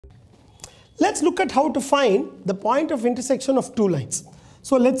let's look at how to find the point of intersection of two lines.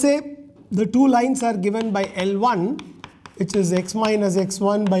 So let's say the two lines are given by L1, which is x minus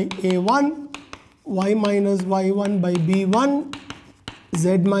x1 by A1, y minus y1 by B1,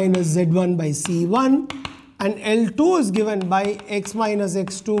 z minus z1 by C1, and L2 is given by x minus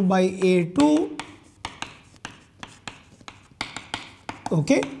x2 by A2.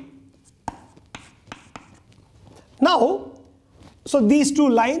 Okay. Now, so these two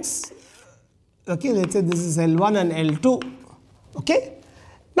lines, okay, let's say this is L1 and L2. Okay.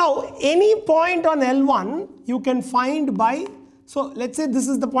 Now, any point on L1 you can find by, so let's say this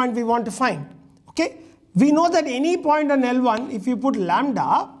is the point we want to find. Okay. We know that any point on L1, if you put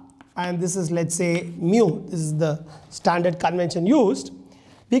lambda, and this is, let's say, mu, this is the standard convention used,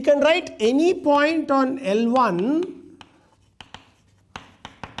 we can write any point on L1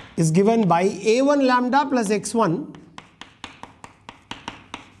 is given by A1 lambda plus x1,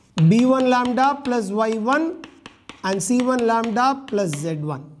 B1 lambda plus y1, and C1 lambda plus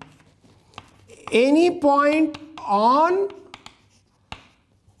z1. Any point on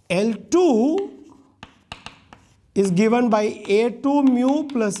L2 is given by A2 mu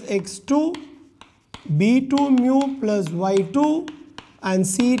plus x2, B2 mu plus y2, and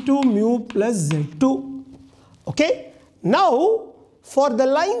C2 mu plus z2. Okay. Now, for the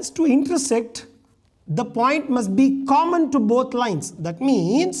lines to intersect, the point must be common to both lines. That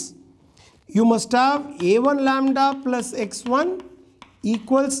means you must have A1 lambda plus x1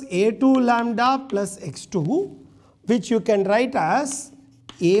 equals A2 lambda plus x2, which you can write as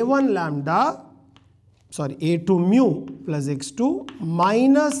A1 lambda, sorry, A2 mu plus x2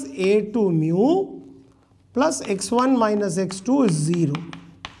 minus A2 mu plus x1 minus x2 is 0.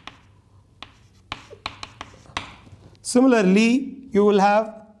 Similarly, you will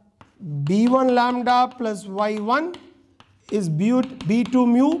have B1 lambda plus y1 is B2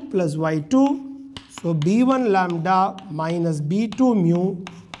 mu plus y2. So B1 lambda minus B2 mu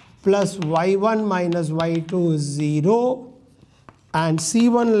plus y1 minus y2 is 0. And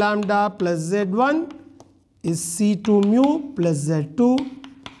C1 lambda plus z1 is C2 mu plus z2.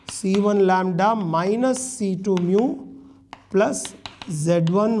 C1 lambda minus C2 mu plus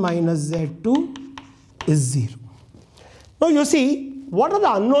z1 minus z2 is 0. Now you see, what are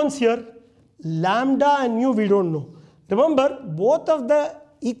the unknowns here? Lambda and mu we don't know. Remember, both of the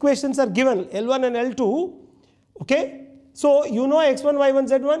equations are given, L1 and L2. Okay. So you know x1, y1,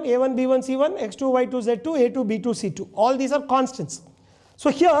 z1, a1, b1, c1, x2, y2, z2, a2, b2, c2. All these are constants.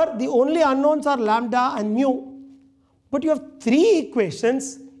 So here the only unknowns are lambda and mu. But you have three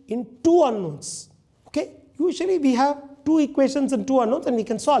equations in two unknowns. Okay. Usually we have two equations and two unknowns and we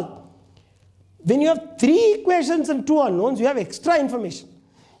can solve. When you have three equations and two unknowns, you have extra information.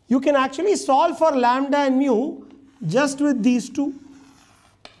 You can actually solve for lambda and mu just with these two.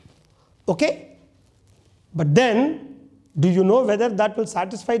 Okay. But then, do you know whether that will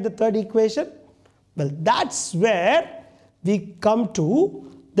satisfy the third equation? Well, that's where we come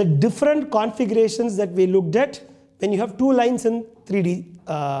to the different configurations that we looked at when you have two lines in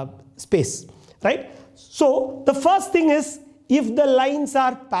 3D space, right? So the first thing is, if the lines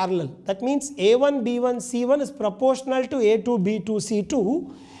are parallel, that means A1, B1, C1 is proportional to A2, B2,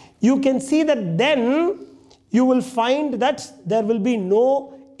 C2, you can see that then you will find that there will be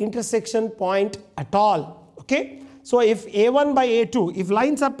no intersection point at all. Okay. So if A1 by A2, if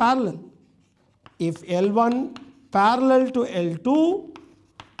lines are parallel, if L1 parallel to L2,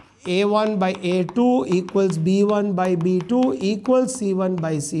 A1 by A2 equals B1 by B2 equals C1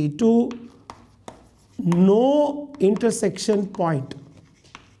 by C2, no intersection point.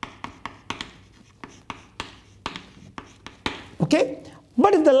 Okay.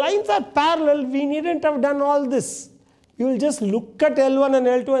 But if the lines are parallel, we needn't have done all this. We will just look at L1 and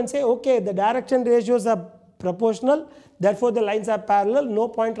L2 and say, okay, the direction ratios are proportional, therefore the lines are parallel, no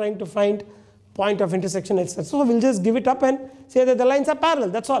point trying to find point of intersection, etc. So we'll just give it up and say that the lines are parallel,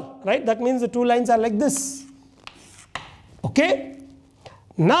 that's all, right? That means the two lines are like this. Okay.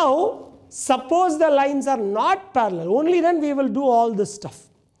 Now, suppose the lines are not parallel, only then we will do all this stuff.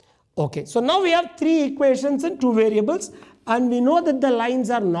 Okay, so now we have three equations and two variables, and we know that the lines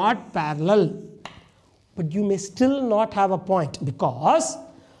are not parallel. But you may still not have a point, because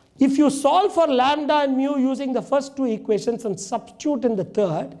if you solve for lambda and mu using the first two equations and substitute in the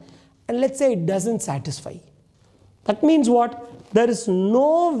third, and let's say it doesn't satisfy, that means what? There is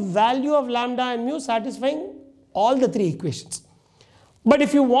no value of lambda and mu satisfying all the three equations. But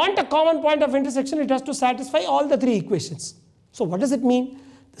if you want a common point of intersection, it has to satisfy all the three equations. So what does it mean?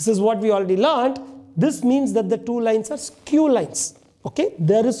 This is what we already learned. This means that the two lines are skew lines. Okay,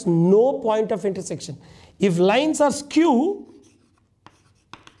 there is no point of intersection. If lines are skew,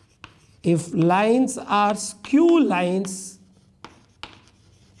 if lines are skew lines,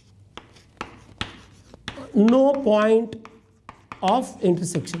 no point of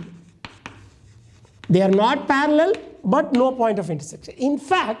intersection. They are not parallel, but no point of intersection. In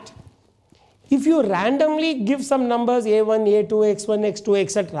fact, if you randomly give some numbers a1, a2, x1, x2,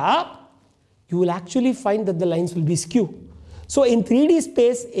 etc., you will actually find that the lines will be skew. So in 3D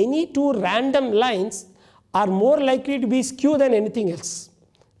space, any two random lines are more likely to be skew than anything else.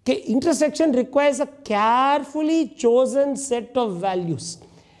 Okay, intersection requires a carefully chosen set of values.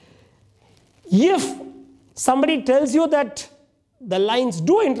 If somebody tells you that the lines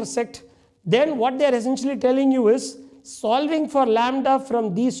do intersect, then what they are essentially telling you is solving for lambda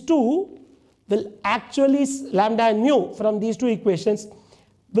from these two will actually, lambda and mu from these two equations,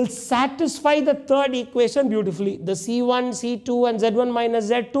 will satisfy the third equation beautifully. The C1, C2 and Z1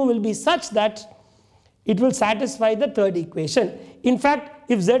 minus Z2 will be such that it will satisfy the third equation. In fact,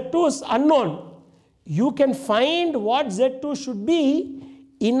 if Z2 is unknown, you can find what Z2 should be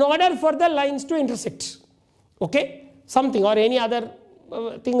in order for the lines to intersect. Okay? Something or any other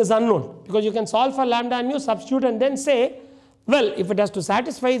thing is unknown, because you can solve for lambda and mu, substitute and then say, well, if it has to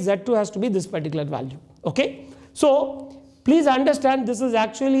satisfy, Z2 has to be this particular value. Okay? So please understand, this is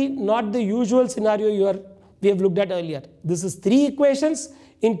actually not the usual scenario we have looked at earlier. This is three equations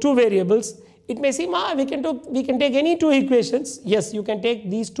in two variables. It may seem, we can take any two equations. Yes, you can take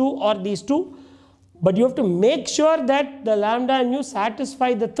these two or these two, but you have to make sure that the lambda and mu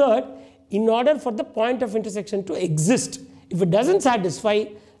satisfy the third in order for the point of intersection to exist. If it doesn't satisfy,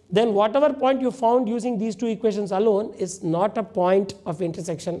 then whatever point you found using these two equations alone is not a point of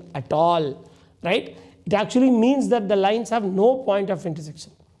intersection at all, right? It actually means that the lines have no point of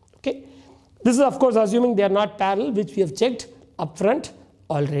intersection. Okay? This is of course assuming they are not parallel, which we have checked upfront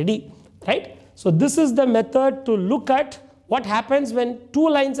already, right? So this is the method to look at what happens when two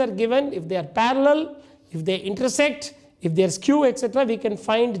lines are given. If they are parallel, if they intersect, if they are skew, etc., we can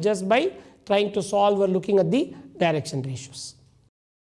find just by trying to solve or looking at the direction ratios.